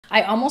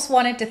I almost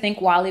wanted to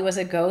think Wally was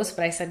a ghost,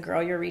 but I said,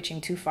 girl, you're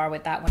reaching too far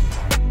with that one.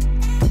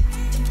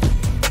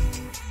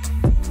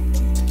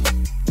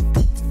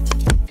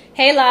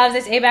 Hey loves,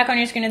 it's A back on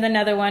your screen with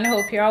another one.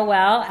 Hope you're all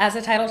well. As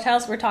the title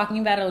tells, we're talking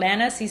about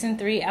Atlanta season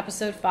 3,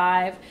 episode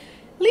 5.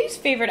 Least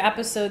favorite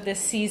episode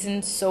this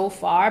season so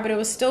far, but it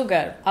was still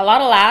good. A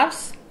lot of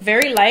laughs,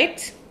 very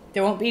light.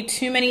 There won't be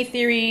too many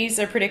theories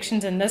or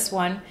predictions in this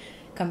one.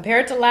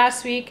 Compared to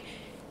last week,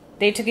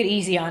 they took it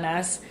easy on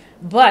us.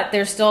 But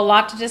there's still a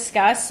lot to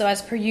discuss, so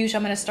as per usual,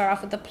 I'm going to start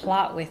off with the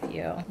plot with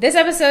you. This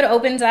episode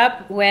opens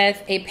up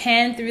with a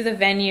pan through the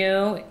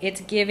venue.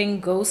 It's giving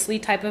ghostly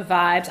type of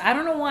vibes. I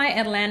don't know why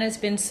Atlanta's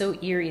been so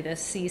eerie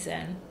this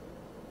season.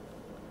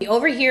 We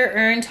overhear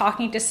Earn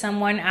talking to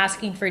someone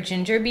asking for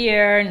ginger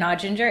beer, not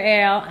ginger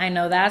ale. I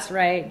know that's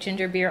right,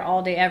 ginger beer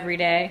all day, every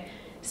day.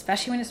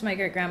 Especially when it's my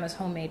great-grandma's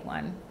homemade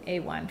one,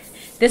 A1.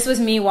 This was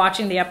me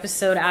watching the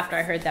episode after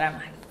I heard that. I'm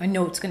like, I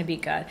know it's going to be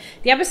good.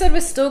 The episode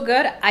was still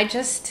good.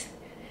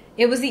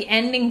 It was the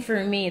ending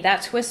for me.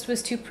 That twist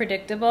was too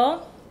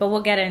predictable, but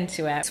we'll get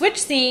into it. Switch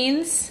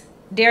scenes.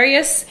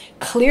 Darius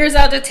clears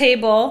out the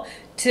table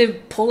to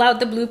pull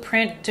out the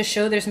blueprint to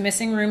show there's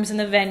missing rooms in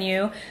the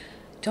venue.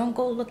 Don't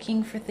go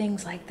looking for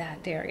things like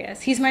that,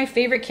 Darius. He's my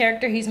favorite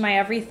character. He's my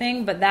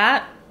everything, but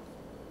that,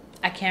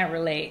 I can't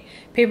relate.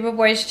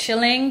 Paperboy's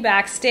chilling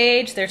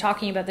backstage. They're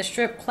talking about the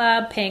strip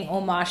club, paying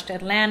homage to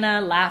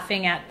Atlanta,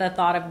 laughing at the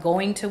thought of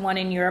going to one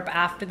in Europe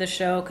after the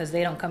show because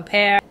they don't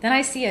compare. Then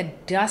I see a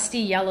dusty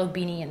yellow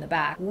beanie in the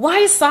back. Why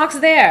is Socks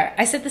there?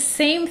 I said the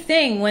same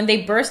thing when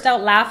they burst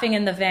out laughing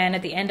in the van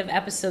at the end of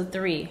episode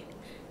 3.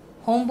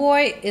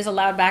 Homeboy is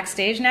allowed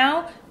backstage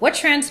now? What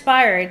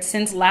transpired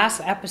since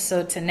last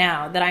episode to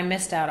now that I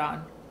missed out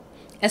on?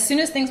 As soon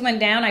as things went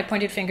down, I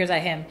pointed fingers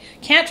at him.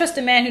 Can't trust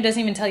a man who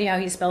doesn't even tell you how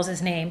he spells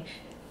his name.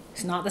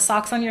 It's not the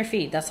socks on your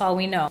feet. That's all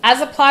we know. As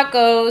the plot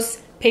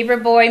goes,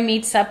 Paperboy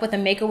meets up with a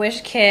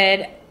Make-A-Wish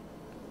kid.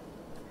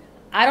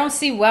 I don't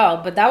see well,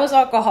 but that was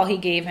alcohol he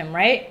gave him,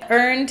 right?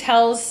 Earn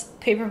tells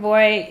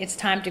Paperboy it's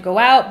time to go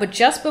out, but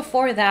just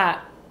before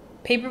that,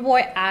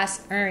 Paperboy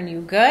asks Earn, you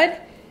good?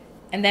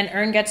 And then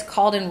Earn gets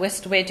called and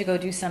whisked away to go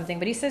do something.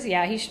 But he says,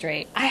 yeah, he's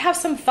straight. I have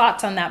some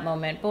thoughts on that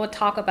moment, but we'll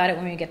talk about it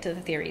when we get to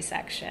the theory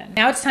section.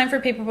 Now it's time for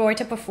Paperboy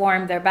to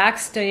perform. They're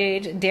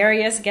backstage.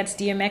 Darius gets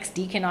DMX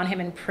Deacon on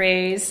him in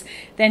praise.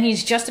 Then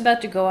he's just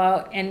about to go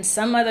out, and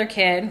some other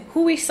kid,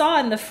 who we saw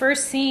in the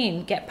first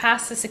scene, get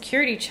past the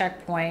security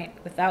checkpoint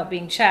without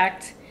being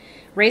checked.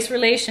 Race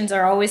relations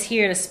are always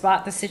here to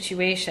spot the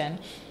situation.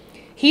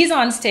 He's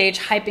on stage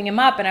hyping him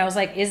up, and I was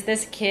like, is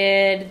this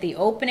kid the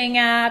opening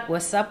act?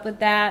 What's up with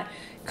that?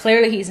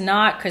 Clearly he's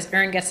not, because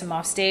Earn gets him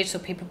off stage so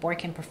Paperboy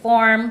can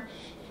perform.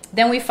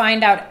 Then we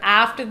find out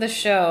after the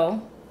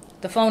show,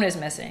 the phone is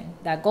missing.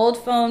 That gold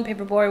phone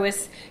Paperboy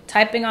was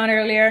typing on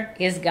earlier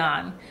is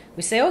gone.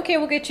 We say, okay,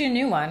 we'll get you a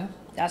new one.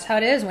 That's how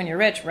it is when you're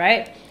rich,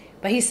 right?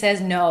 But he says,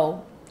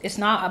 no, it's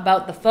not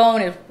about the phone,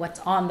 it's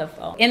what's on the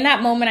phone. In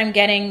that moment, I'm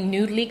getting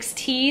Nude Leaks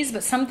tease,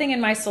 but something in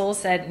my soul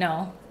said,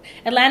 no.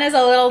 Atlanta's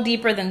a little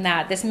deeper than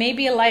that. This may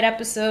be a light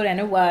episode, and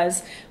it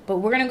was, but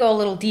we're going to go a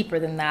little deeper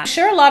than that. I'm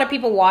sure a lot of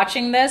people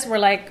watching this were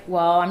like,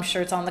 well, I'm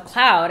sure it's on the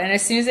cloud. And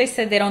as soon as they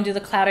said they don't do the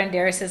cloud, and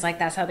Darius is like,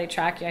 that's how they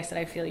track you, I said,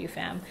 I feel you,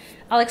 fam.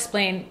 I'll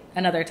explain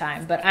another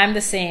time, but I'm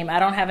the same. I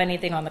don't have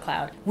anything on the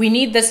cloud. We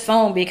need this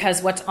phone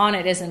because what's on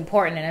it is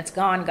important, and it's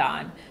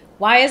gone.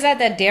 Why is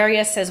that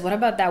Darius says, what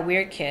about that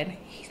weird kid?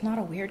 He's not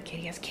a weird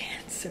kid, he has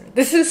cancer.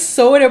 This is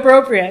so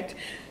inappropriate.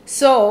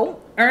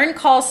 So Earn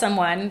calls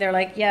someone. They're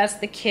like, yes,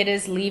 the kid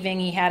is leaving.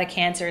 He had a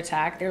cancer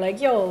attack. They're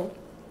like, yo,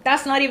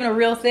 that's not even a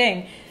real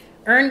thing.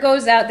 Earn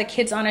goes out. The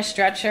kid's on a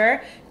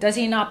stretcher. Does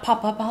he not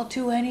pop up? I'll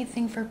do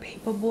anything for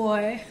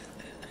Paperboy.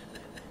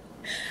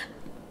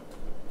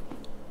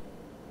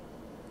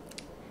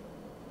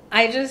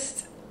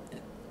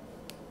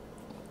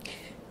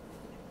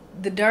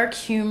 The dark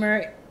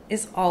humor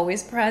is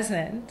always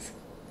present.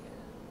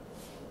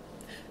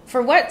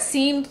 For what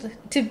seemed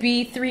to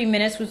be 3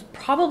 minutes was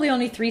probably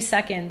only 3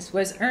 seconds,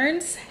 was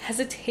Earn's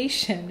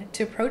hesitation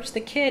to approach the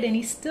kid, and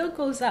he still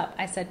goes up.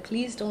 I said,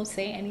 please don't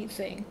say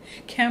anything.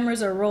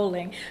 Cameras are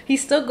rolling. He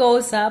still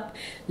goes up,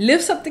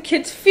 lifts up the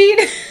kid's feet.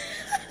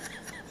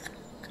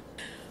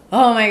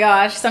 Oh my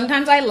gosh,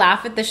 sometimes I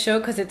laugh at the show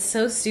because it's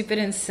so stupid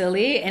and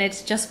silly, and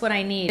it's just what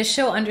I need. The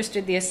show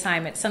understood the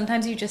assignment.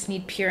 Sometimes you just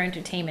need pure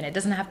entertainment. It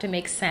doesn't have to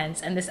make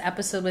sense, and this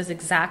episode was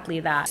exactly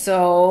that.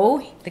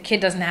 So, the kid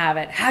doesn't have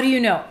it. How do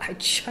you know? I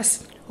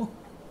just know.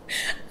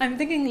 I'm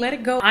thinking, let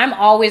it go. I'm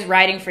always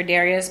riding for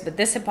Darius, but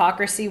this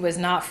hypocrisy was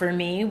not for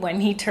me when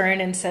he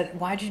turned and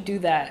said, why'd you do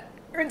that?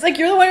 It's like,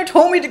 you're the one who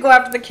told me to go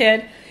after the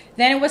kid.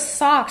 Then it was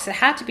Socks. It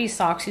had to be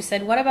Socks who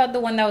said, what about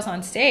the one that was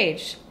on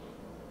stage?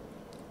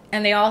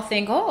 And they all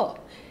think, oh.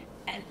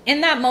 And in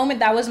that moment,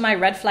 that was my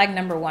red flag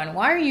number 1.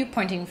 Why are you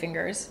pointing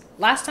fingers?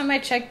 Last time I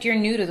checked, you're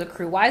new to the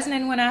crew. Why isn't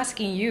anyone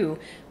asking you?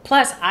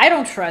 Plus, I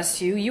don't trust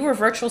you. You were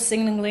virtual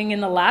signaling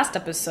in the last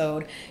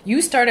episode.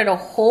 You started a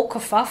whole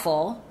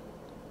kerfuffle.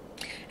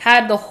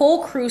 Had the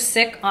whole crew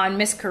sick on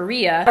Miss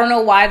Korea. I don't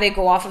know why they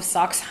go off of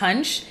Sock's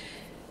hunch.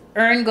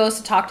 Ern goes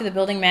to talk to the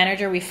building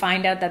manager. We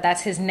find out that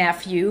that's his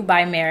nephew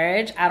by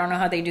marriage. I don't know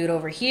how they do it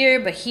over here,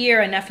 but here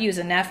a nephew is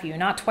a nephew,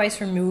 not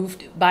twice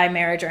removed by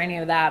marriage or any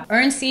of that.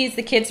 Ern sees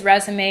the kid's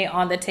resume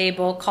on the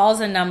table, calls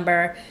a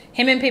number.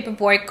 Him and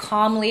Paperboy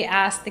calmly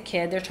ask the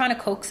kid. They're trying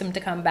to coax him to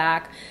come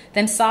back.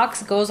 Then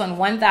Socks goes on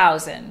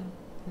 1,000,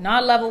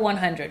 not level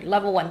 100,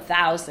 level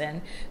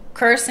 1,000.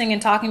 Cursing and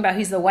talking about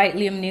he's the white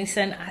Liam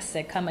Neeson. I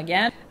said, come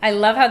again. I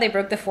love how they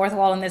broke the fourth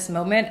wall in this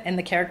moment, and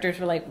the characters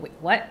were like, wait,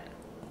 what?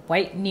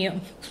 White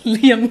Liam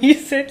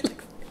Neeson?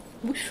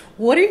 Like,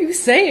 what are you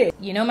saying?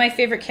 You know, my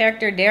favorite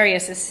character,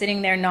 Darius, is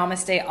sitting there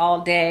namaste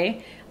all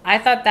day. I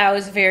thought that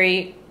was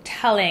very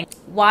telling.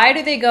 Why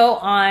do they go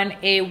on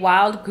a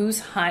wild goose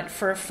hunt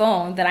for a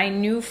phone that I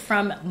knew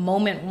from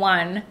moment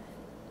one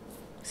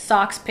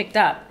Socks picked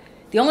up?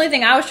 The only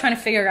thing I was trying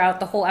to figure out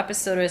the whole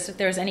episode is if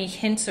there's any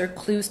hints or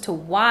clues to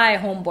why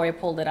Homeboy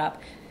pulled it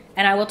up.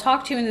 And I will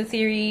talk to you in the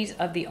theories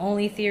of the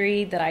only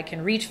theory that I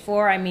can reach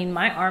for. I mean,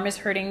 my arm is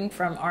hurting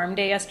from arm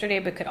day yesterday,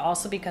 but could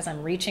also be because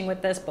I'm reaching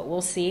with this, but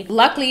we'll see.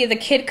 Luckily, the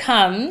kid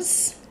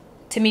comes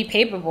to meet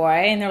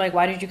Paperboy, and they're like,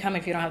 why did you come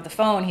if you don't have the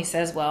phone? He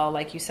says, well,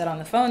 like you said on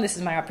the phone, this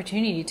is my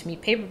opportunity to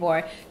meet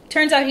Paperboy.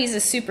 Turns out he's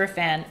a super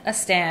fan, a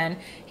stan.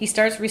 He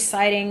starts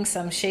reciting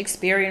some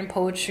Shakespearean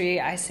poetry.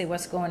 I say,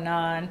 what's going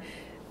on?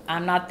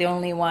 I'm not the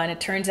only one.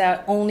 It turns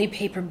out only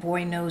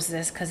Paperboy knows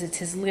this because it's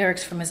his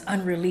lyrics from his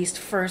unreleased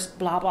first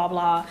blah, blah,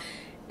 blah.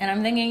 And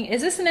I'm thinking,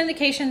 is this an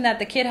indication that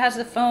the kid has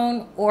the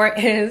phone, or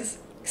is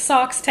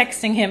Socks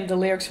texting him the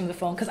lyrics from the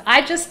phone? Because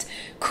I just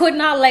could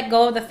not let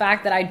go of the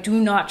fact that I do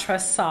not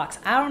trust Socks.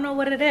 I don't know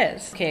what it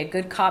is. Okay,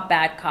 good cop,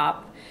 bad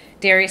cop.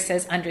 Darius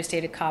says,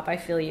 understated cop, I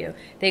feel you.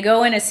 They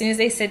go in, as soon as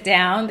they sit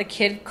down, the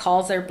kid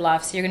calls their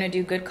bluff. So you're going to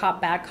do good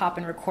cop, bad cop,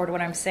 and record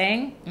what I'm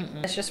saying?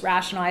 It's just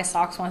rationalized.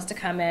 Socks wants to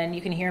come in.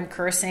 You can hear him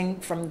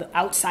cursing from the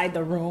outside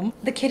the room.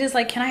 The kid is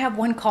like, can I have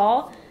one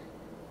call?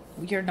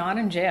 You're not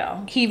in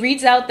jail. He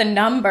reads out the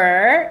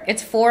number.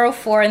 It's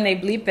 404, and they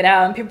bleep it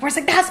out. And people are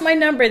like, that's my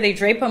number. They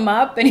drape him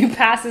up, and he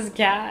passes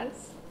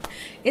gas.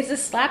 It's a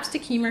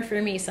slapstick humor for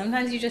me.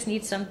 Sometimes you just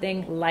need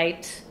something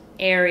light,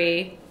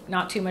 airy,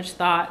 not too much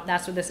thought.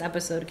 That's what this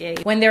episode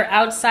gave. When they're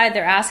outside,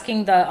 they're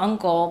asking the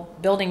uncle,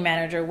 building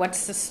manager,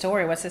 what's the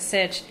story? What's the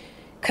sitch?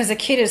 Because the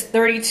kid is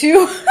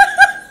 32.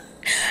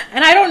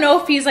 And I don't know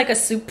if he's like a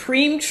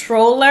supreme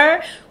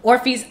troller or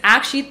if he's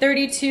actually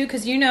 32.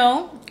 Because, you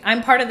know,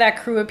 I'm part of that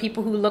crew of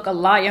people who look a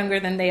lot younger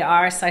than they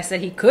are. So I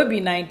said he could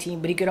be 19,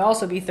 but he could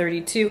also be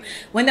 32.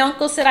 When the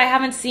uncle said I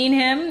haven't seen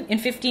him in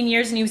 15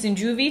 years and he was in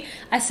juvie,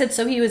 I said,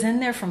 so he was in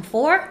there from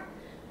 4?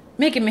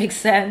 Make it make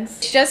sense.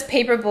 It's just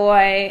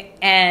Paperboy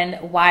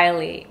and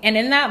Wiley. And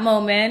in that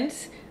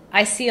moment,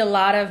 I see a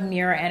lot of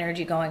mirror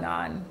energy going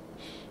on.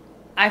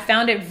 I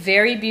found it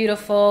very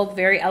beautiful,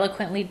 very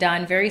eloquently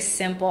done, very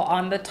simple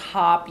on the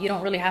top. You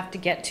don't really have to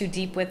get too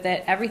deep with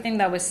it. Everything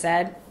that was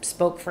said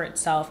spoke for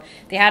itself.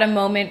 They had a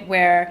moment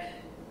where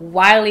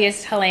Wiley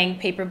is telling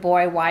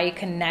Paperboy why he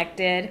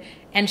connected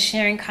and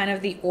sharing kind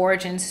of the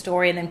origin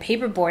story. And then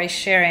Paperboy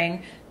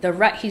sharing the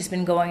rut he's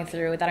been going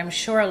through that I'm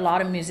sure a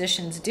lot of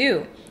musicians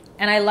do.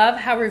 And I love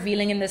how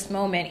revealing in this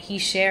moment he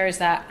shares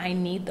that I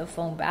need the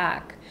phone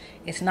back.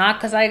 It's not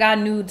because I got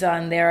nudes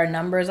on there or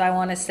numbers I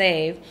want to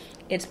save.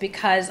 It's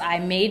because I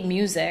made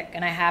music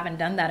and I haven't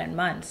done that in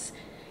months.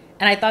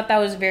 And I thought that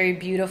was very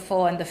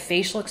beautiful, and the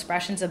facial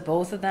expressions of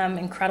both of them,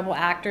 incredible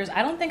actors.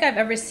 I don't think I've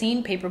ever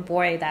seen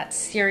Paperboy that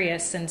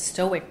serious and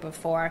stoic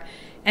before.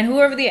 And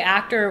whoever the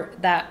actor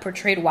that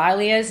portrayed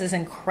Wiley is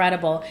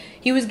incredible.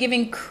 He was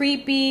giving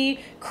creepy,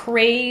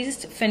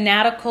 crazed,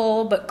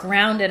 fanatical, but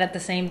grounded at the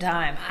same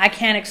time. I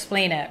can't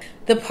explain it.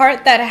 The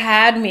part that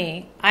had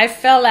me, I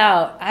fell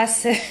out. I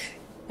said,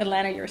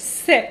 Atlanta, you're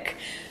sick,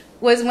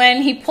 was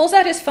when he pulls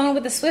out his phone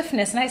with the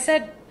swiftness. And I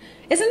said,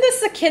 isn't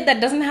this a kid that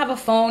doesn't have a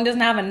phone,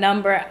 doesn't have a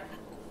number?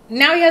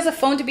 Now he has a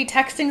phone to be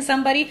texting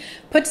somebody,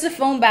 puts the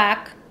phone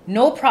back,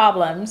 no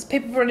problems.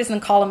 Paperboy doesn't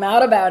call him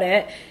out about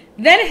it.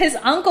 Then his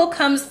uncle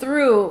comes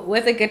through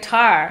with a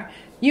guitar.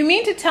 You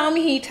mean to tell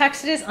me he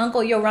texted his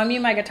uncle, yo, run me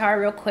my guitar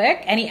real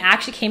quick? And he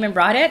actually came and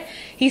brought it.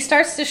 He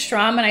starts to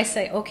strum, and I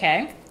say,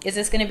 okay, is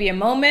this going to be a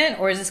moment,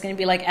 or is this going to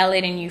be like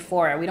Elliot in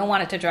Euphoria? We don't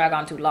want it to drag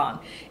on too long.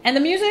 And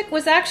the music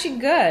was actually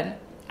good.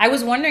 I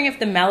was wondering if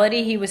the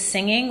melody he was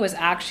singing was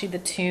actually the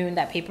tune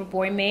that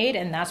Paperboy made,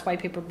 and that's why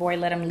Paperboy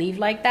let him leave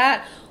like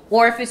that,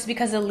 or if it's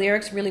because the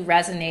lyrics really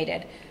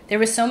resonated. There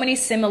were so many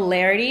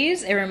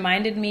similarities. It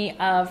reminded me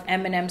of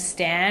Eminem's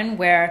Stan,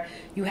 where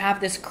you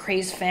have this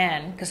crazed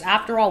fan. Because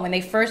after all, when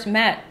they first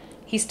met,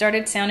 he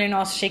started sounding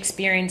all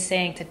Shakespearean,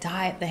 saying, to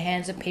die at the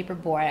hands of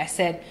Paperboy. I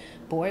said,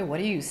 boy,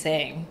 what are you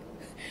saying?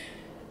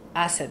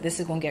 I said, this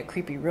is going to get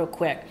creepy real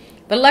quick.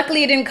 But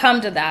luckily it didn't come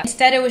to that.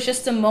 Instead, it was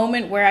just a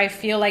moment where I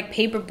feel like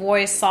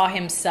Paperboy saw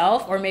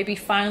himself, or maybe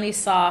finally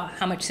saw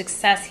how much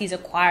success he's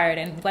acquired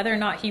and whether or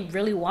not he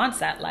really wants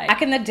that life.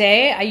 Back in the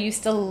day, I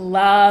used to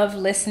love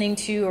listening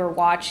to or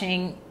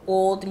watching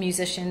old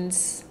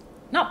musicians,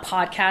 not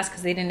podcasts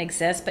because they didn't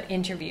exist, but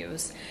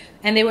interviews.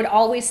 And they would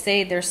always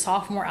say their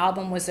sophomore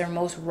album was their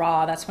most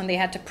raw. That's when they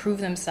had to prove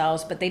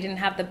themselves, but they didn't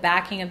have the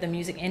backing of the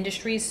music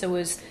industry, so it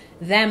was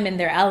them in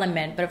their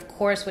element. But of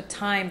course, with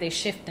time, they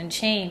shift and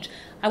change.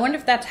 I wonder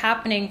if that's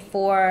happening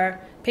for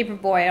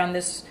Paperboy on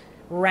this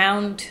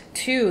round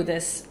 2,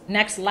 this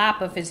next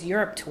lap of his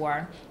Europe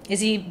tour. Is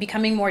he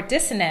becoming more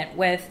dissonant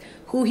with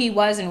who he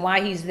was and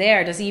why he's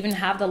there? Does he even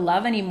have the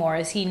love anymore?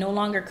 Is he no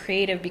longer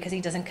creative because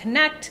he doesn't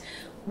connect?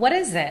 What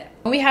is it?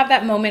 We have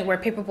that moment where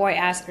Paperboy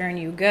asks Earn,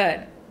 you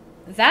good?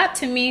 That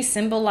to me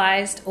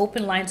symbolized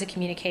open lines of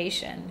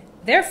communication.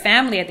 They're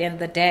family at the end of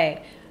the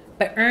day.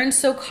 But Earn's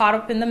so caught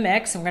up in the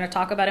mix, and we're going to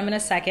talk about him in a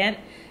second,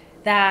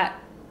 that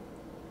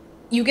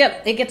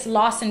it gets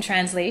lost in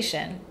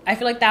translation. I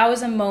feel like that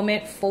was a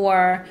moment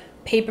for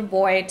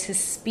Paperboy to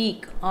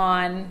speak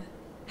on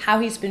how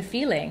he's been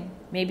feeling.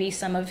 Maybe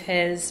some of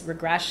his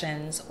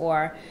regressions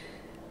or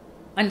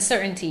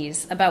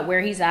uncertainties about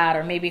where he's at,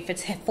 or maybe if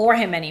it's for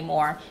him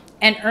anymore.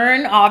 And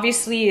Earn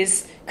obviously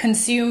is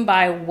consumed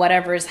by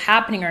whatever is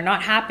happening or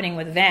not happening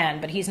with Van,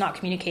 but he's not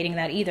communicating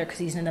that either because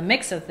he's in the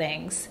mix of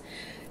things.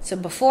 So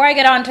before I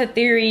get on to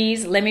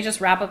theories, let me just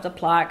wrap up the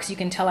plot, because you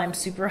can tell I'm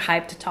super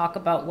hyped to talk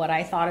about what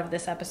I thought of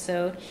this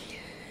episode.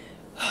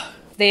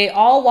 They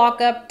all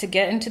walk up to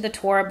get into the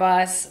tour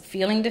bus,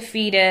 feeling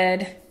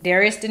defeated.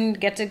 Darius didn't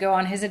get to go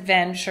on his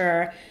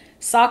adventure.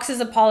 Socks is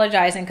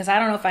apologizing because I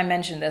don't know if I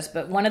mentioned this,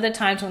 but one of the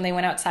times when they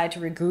went outside to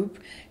regroup,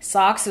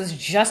 Socks was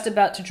just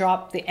about to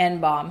drop the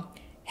N-bomb.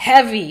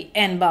 Heavy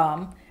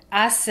N-bomb.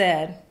 I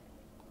said,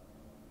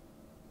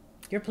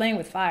 you're playing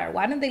with fire.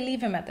 Why didn't they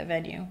leave him at the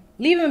venue?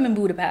 Leave him in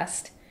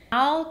Budapest.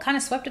 Al kind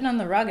of swept it on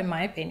the rug, in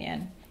my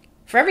opinion.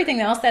 For everything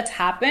else that's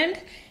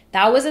happened,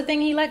 that was the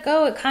thing he let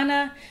go. It kind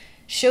of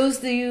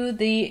shows you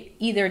the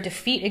either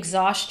defeat,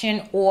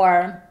 exhaustion,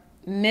 or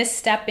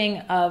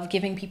misstepping of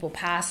giving people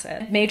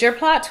passes. Major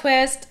plot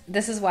twist.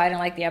 This is why I didn't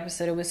like the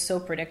episode. It was so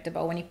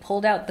predictable. When he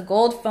pulled out the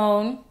gold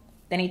phone,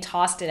 then he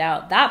tossed it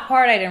out. That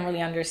part I didn't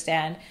really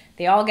understand.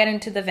 They all get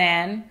into the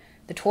van,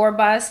 the tour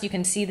bus. You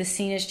can see the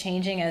scene is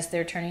changing as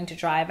they're turning to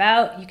drive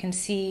out. You can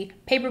see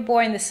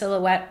Paperboy in the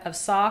silhouette of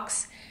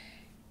Socks.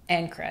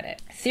 End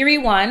credit. Theory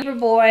 1,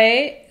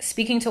 Paperboy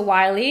speaking to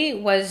Wiley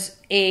was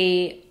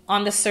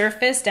on the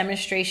surface,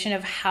 demonstration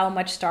of how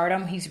much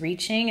stardom he's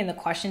reaching and the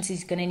questions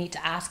he's going to need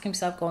to ask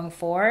himself going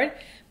forward.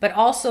 But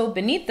also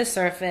beneath the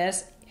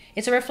surface,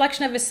 it's a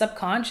reflection of his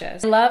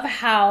subconscious. I love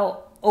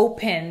how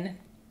open,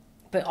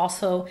 but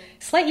also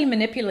slightly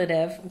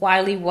manipulative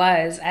Wiley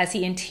was as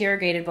he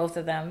interrogated both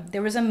of them.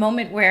 There was a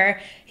moment where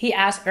he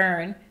asked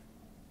Earn,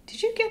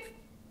 did you get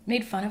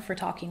made fun of for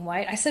talking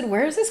white? I said,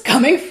 where is this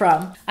coming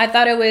from? I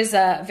thought it was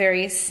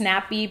very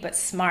snappy but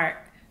smart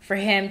for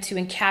him to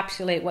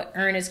encapsulate what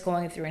Earn is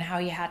going through and how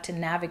he had to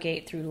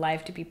navigate through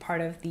life to be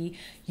part of the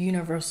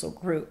universal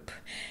group.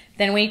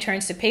 Then when he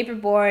turns to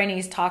Paperboy and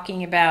he's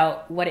talking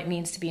about what it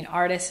means to be an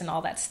artist and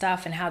all that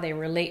stuff and how they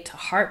relate to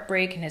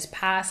heartbreak and his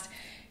past,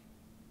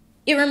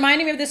 it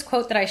reminded me of this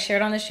quote that I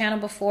shared on this channel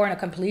before in a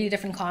completely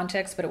different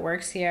context, but it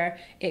works here.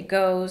 It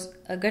goes,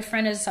 a good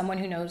friend is someone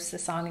who knows the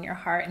song in your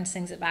heart and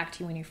sings it back to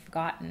you when you've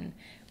forgotten.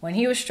 When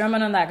he was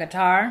strumming on that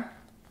guitar,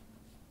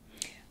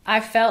 I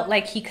felt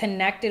like he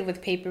connected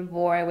with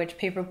Paperboy, which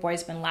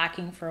Paperboy's been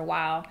lacking for a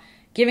while.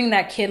 Giving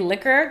that kid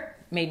liquor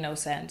made no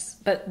sense.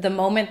 But the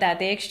moment that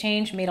they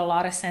exchanged made a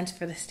lot of sense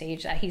for the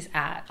stage that he's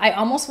at. I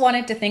almost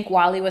wanted to think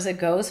Wiley was a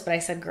ghost, but I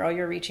said, girl,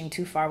 you're reaching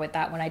too far with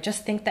that one. I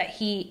just think that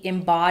he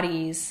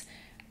embodies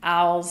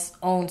Al's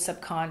own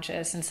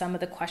subconscious and some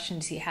of the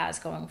questions he has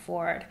going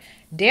forward.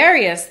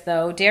 Darius,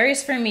 though,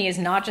 Darius for me is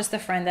not just the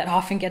friend that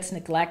often gets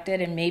neglected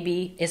and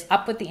maybe is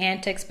up with the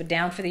antics but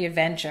down for the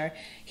adventure.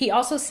 He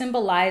also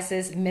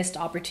symbolizes missed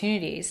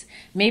opportunities.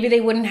 Maybe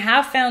they wouldn't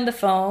have found the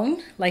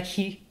phone, like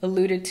he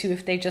alluded to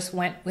if they just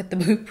went with the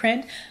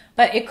blueprint,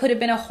 but it could have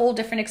been a whole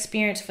different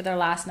experience for their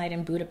last night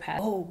in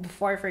Budapest. Oh,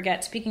 before I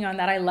forget, speaking on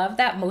that, I love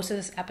that most of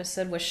this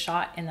episode was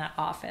shot in that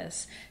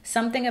office.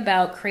 Something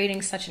about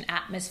creating such an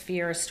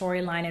atmosphere or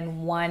storyline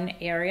in one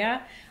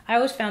area. I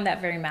always found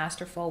that very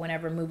masterful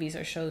whenever movies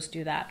or shows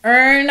do that.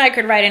 Earn, I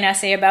could write an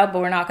essay about, but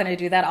we're not going to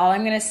do that. All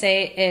I'm going to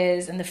say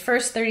is in the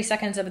first 30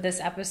 seconds of this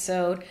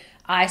episode,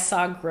 I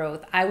saw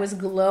growth. I was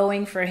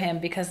glowing for him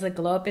because the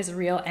glow up is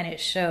real and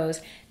it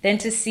shows. Then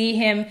to see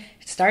him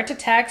start to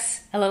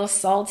text a little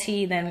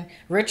salty, then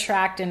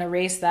retract and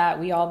erase that,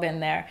 we all been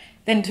there.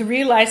 Then to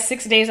realize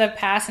 6 days have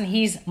passed and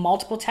he's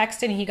multiple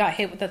texted and he got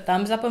hit with a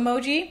thumbs up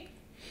emoji.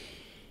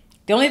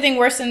 The only thing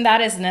worse than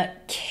that is a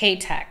K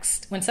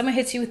text. When someone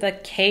hits you with a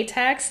K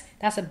text,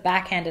 that's a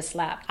backhanded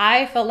slap.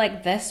 I felt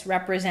like this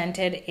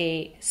represented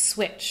a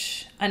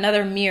switch,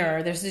 another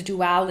mirror. There's a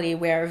duality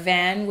where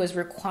Van was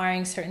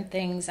requiring certain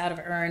things out of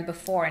Earn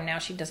before and now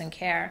she doesn't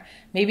care.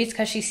 Maybe it's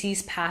because she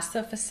sees past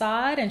the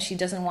facade and she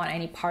doesn't want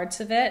any parts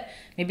of it.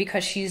 Maybe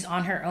because she's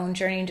on her own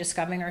journey and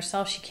discovering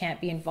herself, she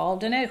can't be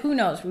involved in it. Who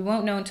knows? We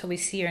won't know until we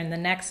see her in the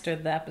next or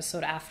the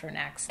episode after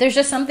next. There's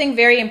just something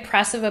very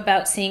impressive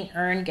about seeing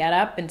Earn get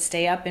up and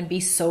stay up and be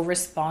so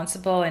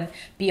responsible and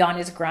be on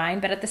his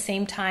grind, but at the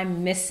same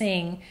time missing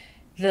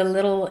the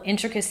little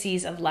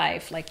intricacies of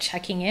life, like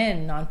checking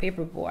in on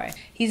Paperboy.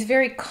 He's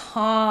very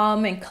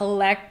calm and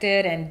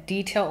collected and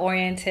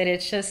detail-oriented.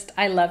 It's just,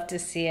 I love to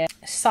see it.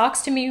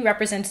 Socks to me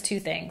represents two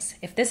things.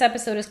 If this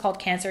episode is called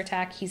Cancer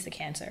Attack, he's the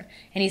cancer.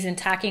 And he's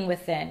attacking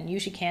within.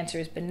 Usually cancer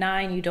is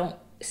benign. You don't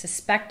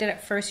suspect it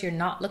at first. You're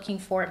not looking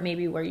for it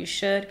maybe where you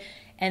should.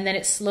 And then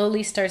it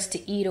slowly starts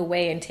to eat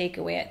away and take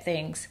away at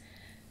things.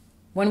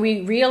 When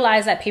we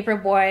realize that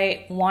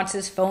Paperboy wants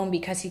his phone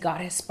because he got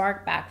his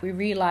spark back, we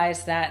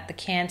realize that the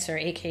cancer,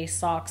 aka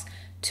Socks,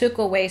 took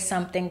away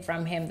something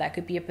from him that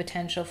could be a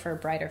potential for a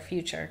brighter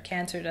future.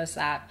 Cancer does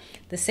that.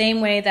 The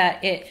same way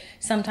that it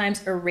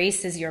sometimes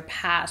erases your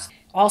past.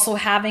 Also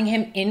having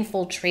him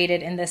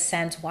infiltrated in this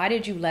sense, why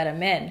did you let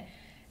him in?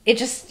 It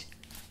just,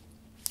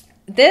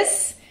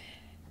 this,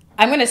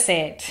 I'm going to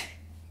say it.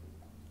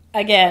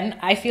 Again,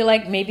 I feel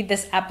like maybe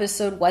this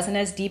episode wasn't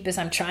as deep as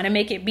I'm trying to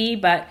make it be,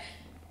 but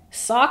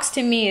Socks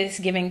to me is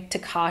giving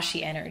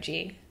Takashi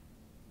energy.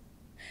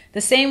 The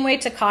same way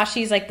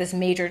Takashi's like this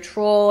major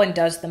troll and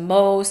does the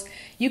most.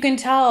 You can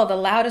tell the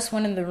loudest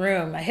one in the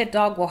room. A hit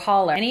dog will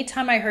holler.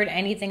 Anytime I heard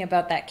anything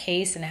about that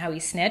case and how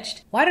he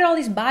snitched, why did all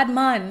these bad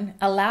men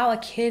allow a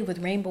kid with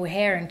rainbow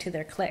hair into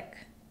their clique?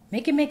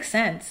 Make it make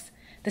sense.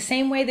 The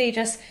same way they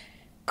just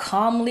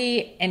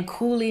calmly and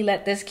coolly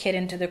let this kid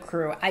into the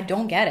crew. I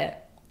don't get it.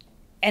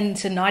 And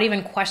to not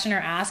even question or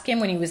ask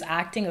him when he was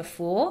acting a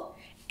fool.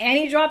 And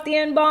he dropped the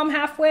N-bomb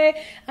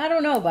halfway. I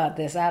don't know about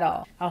this at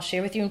all. I'll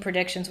share with you in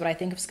predictions what I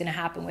think is going to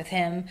happen with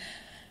him.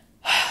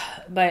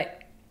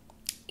 But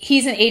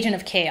he's an agent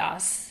of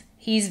chaos.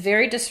 He's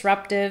very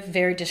disruptive,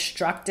 very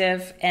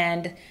destructive,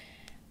 and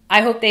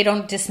I hope they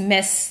don't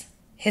dismiss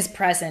his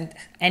presence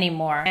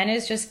anymore. And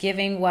is just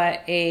giving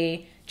what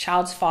a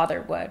child's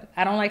father would.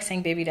 I don't like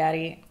saying baby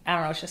daddy. I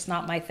don't know, it's just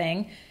not my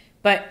thing.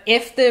 But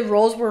if the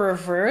roles were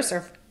reversed, or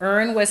if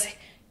Ern was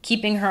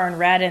keeping her on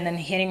red and then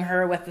hitting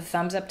her with the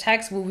thumbs up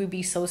text, will we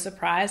be so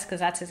surprised? Because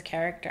that's his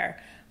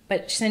character.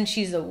 But since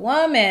she's a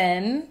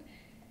woman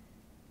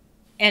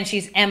and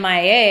she's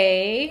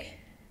MIA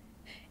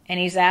and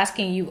he's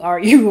asking you, are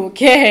you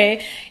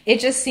okay? It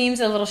just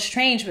seems a little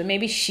strange, but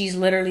maybe she's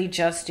literally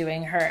just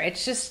doing her.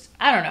 It's just,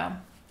 I don't know.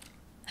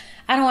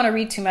 I don't want to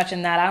read too much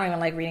in that. I don't even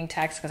like reading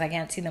text because I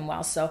can't see them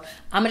well. So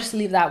I'm going to just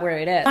leave that where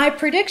it is. My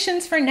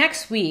predictions for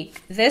next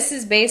week. This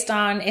is based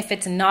on if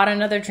it's not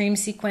another dream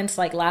sequence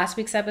like last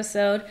week's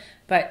episode.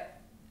 But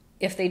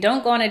if they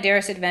don't go on a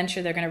Darius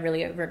adventure, they're going to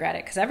really regret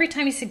it. Because every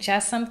time he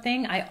suggests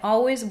something, I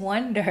always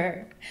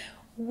wonder,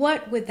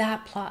 what would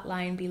that plot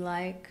line be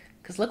like?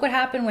 Because look what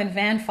happened when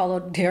Van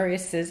followed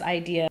Darius's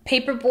idea.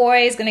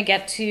 Paperboy is going to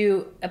get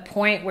to a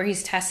point where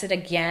he's tested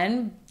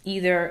again.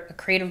 Either a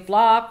creative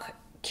block,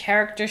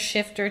 character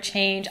shift or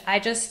change.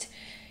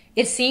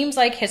 It seems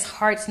like his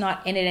heart's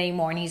not in it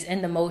anymore and he's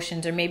in the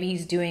motions, or maybe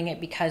he's doing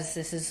it because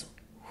this is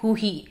who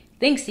he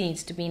thinks he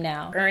needs to be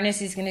now.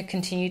 Ernest is going to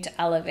continue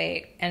to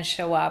elevate and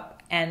show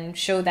up and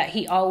show that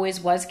he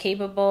always was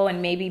capable,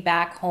 and maybe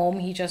back home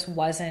he just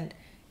wasn't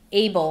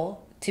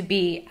able to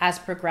be as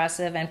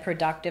progressive and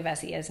productive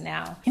as he is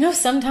now. You know,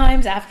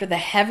 sometimes after the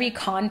heavy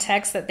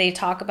context that they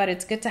talk about,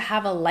 it's good to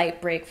have a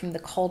light break from the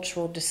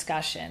cultural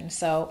discussion.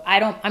 So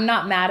I'm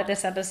not mad at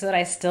this episode.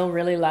 I still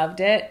really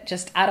loved it.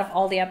 Just out of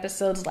all the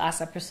episodes,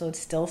 last episode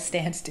still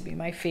stands to be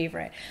my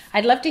favorite.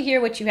 I'd love to hear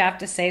what you have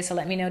to say, so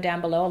let me know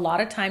down below. A lot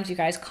of times you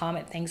guys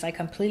comment things I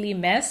completely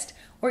missed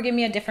or give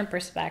me a different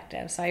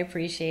perspective, so I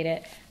appreciate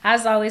it.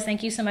 As always,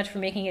 thank you so much for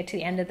making it to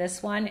the end of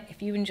this one.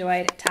 If you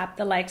enjoyed, tap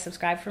the like,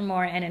 subscribe for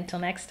more, and until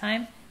next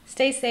time,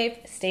 stay safe,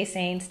 stay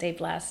sane, stay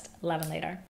blessed. Love and later.